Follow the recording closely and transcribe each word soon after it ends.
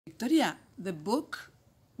Victoria, the book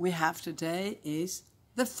we have today is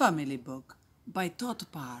The Family Book by Todd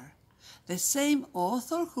Parr, the same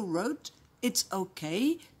author who wrote It's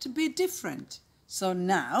Okay to Be Different. So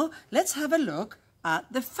now let's have a look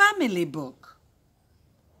at The Family Book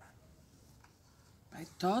by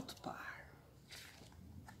Todd Parr.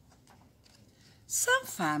 Some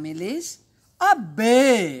families are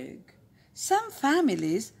big. Some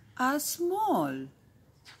families are small.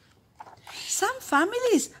 Some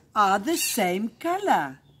families are the same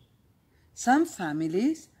color. Some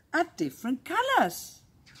families are different colors.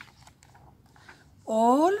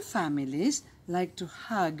 All families like to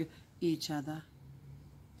hug each other.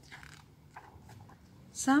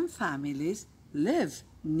 Some families live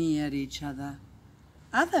near each other.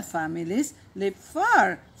 Other families live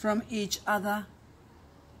far from each other.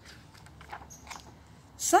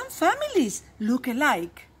 Some families look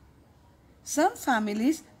alike. Some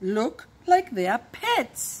families look like they are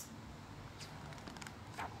pets.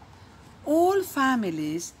 All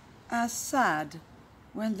families are sad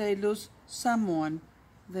when they lose someone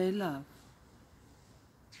they love.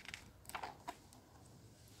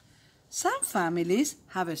 Some families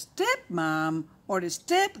have a stepmom or a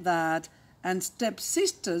stepdad and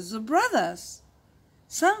stepsisters or brothers.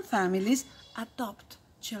 Some families adopt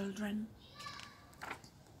children.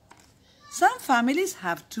 Some families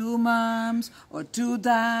have two moms or two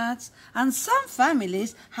dads, and some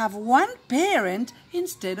families have one parent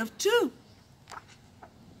instead of two.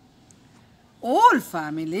 All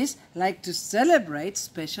families like to celebrate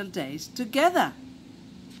special days together.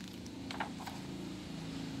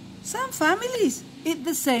 Some families eat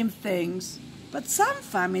the same things, but some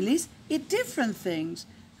families eat different things.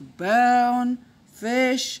 A bone,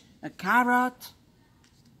 fish, a carrot.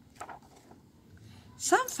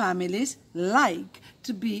 Some families like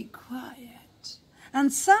to be quiet,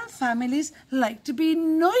 and some families like to be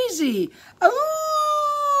noisy. Oh!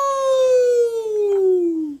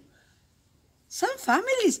 Some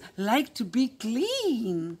families like to be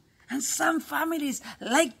clean, and some families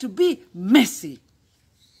like to be messy.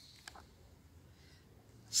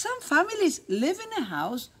 Some families live in a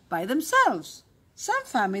house by themselves. Some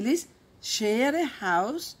families share a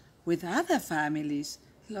house with other families.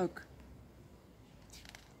 Look.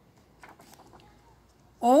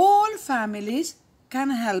 All families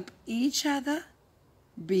can help each other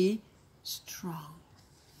be strong.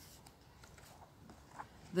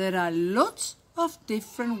 There are lots of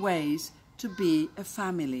different ways to be a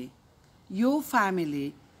family. Your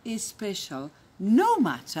family is special no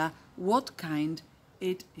matter what kind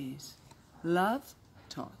it is. Love,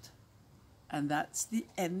 Todd. And that's the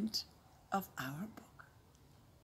end of our book.